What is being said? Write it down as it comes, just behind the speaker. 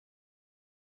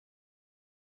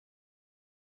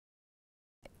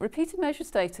Repeated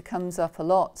measures data comes up a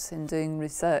lot in doing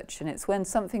research, and it's when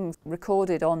something's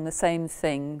recorded on the same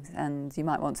thing, and you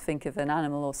might want to think of an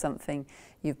animal or something.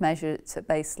 You've measured it at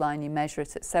baseline, you measure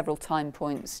it at several time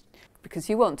points, because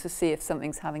you want to see if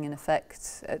something's having an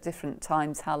effect at different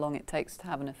times, how long it takes to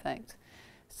have an effect.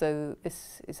 So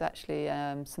this is actually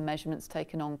some measurements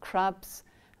taken on crabs,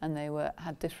 and they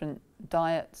had different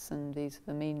diets, and these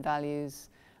are the mean values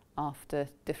after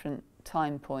different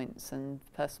time points, and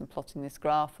the person plotting this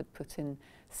graph would put in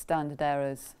standard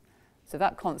errors. So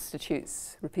that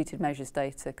constitutes repeated measures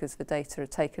data, because the data are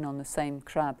taken on the same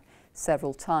crab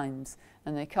several times,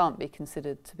 and they can't be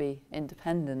considered to be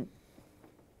independent.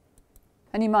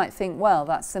 And you might think, well,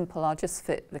 that's simple, I'll just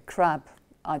fit the crab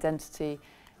identity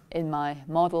in my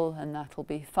model and that'll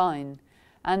be fine.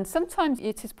 And sometimes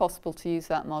it is possible to use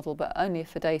that model, but only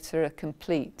if the data are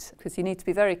complete, because you need to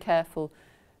be very careful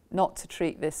not to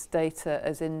treat this data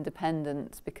as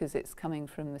independent because it's coming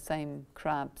from the same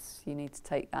crabs. You need to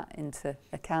take that into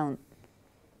account.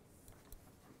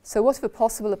 So what are the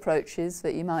possible approaches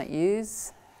that you might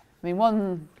use? I mean,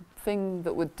 one thing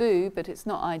that would do, but it's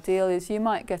not ideal, is you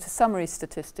might get a summary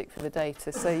statistic for the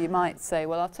data. So you might say,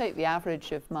 well, I'll take the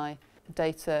average of my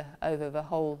data over the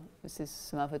whole, this is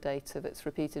some other data that's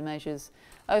repeated measures,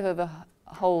 over the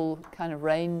whole kind of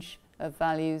range of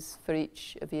values for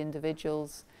each of the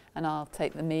individuals, and I'll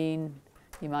take the mean.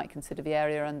 You might consider the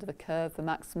area under the curve, the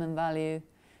maximum value,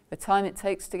 the time it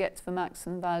takes to get to the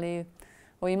maximum value.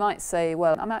 Or you might say,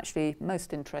 well, I'm actually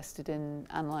most interested in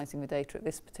analysing the data at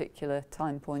this particular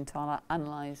time point, I'll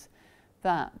analyse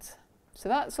that. So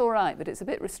that's all right, but it's a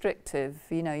bit restrictive.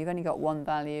 You know, you've only got one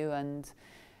value, and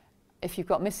if you've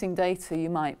got missing data, you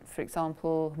might, for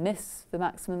example, miss the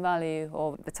maximum value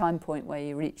or the time point where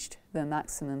you reached the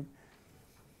maximum.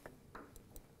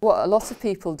 What a lot of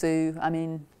people do, I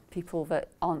mean, people that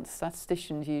aren't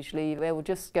statisticians usually, they will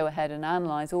just go ahead and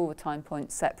analyse all the time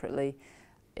points separately.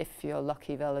 If you're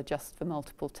lucky, they'll adjust for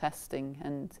multiple testing.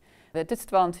 And the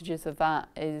disadvantages of that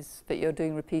is that you're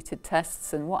doing repeated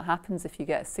tests, and what happens if you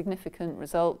get a significant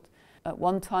result at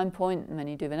one time point and then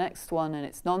you do the next one and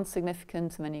it's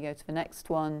non-significant, and then you go to the next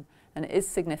one and it is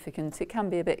significant. It can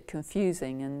be a bit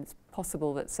confusing, and it's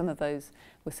possible that some of those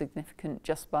were significant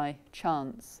just by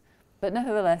chance. But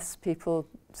nevertheless, people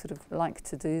sort of like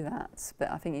to do that. But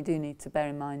I think you do need to bear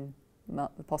in mind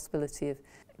the possibility of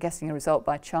getting a result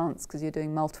by chance, because you're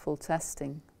doing multiple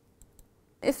testing.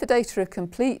 If the data are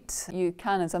complete, you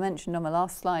can, as I mentioned on my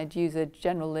last slide, use a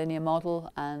general linear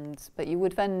model, but you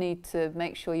would then need to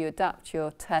make sure you adapt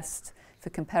your test for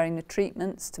comparing the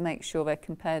treatments to make sure they're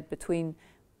compared between,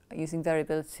 using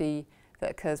variability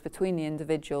that occurs between the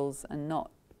individuals and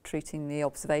not treating the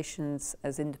observations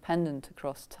as independent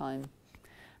across time.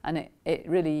 And it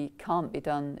really can't be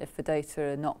done if the data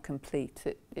are not complete.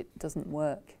 It doesn't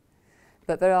work.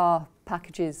 But there are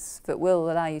packages that will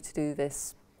allow you to do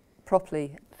this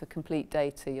properly for complete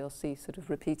data. You'll see sort of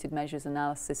repeated measures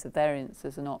analysis of variance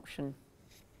as an option.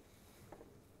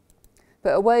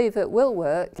 But a way that will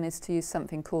work is to use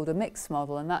something called a mixed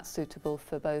model, and that's suitable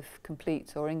for both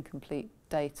complete or incomplete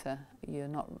data. You're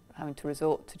not having to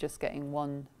resort to just getting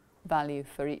one value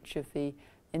for each of the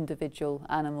individual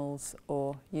animals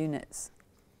or units.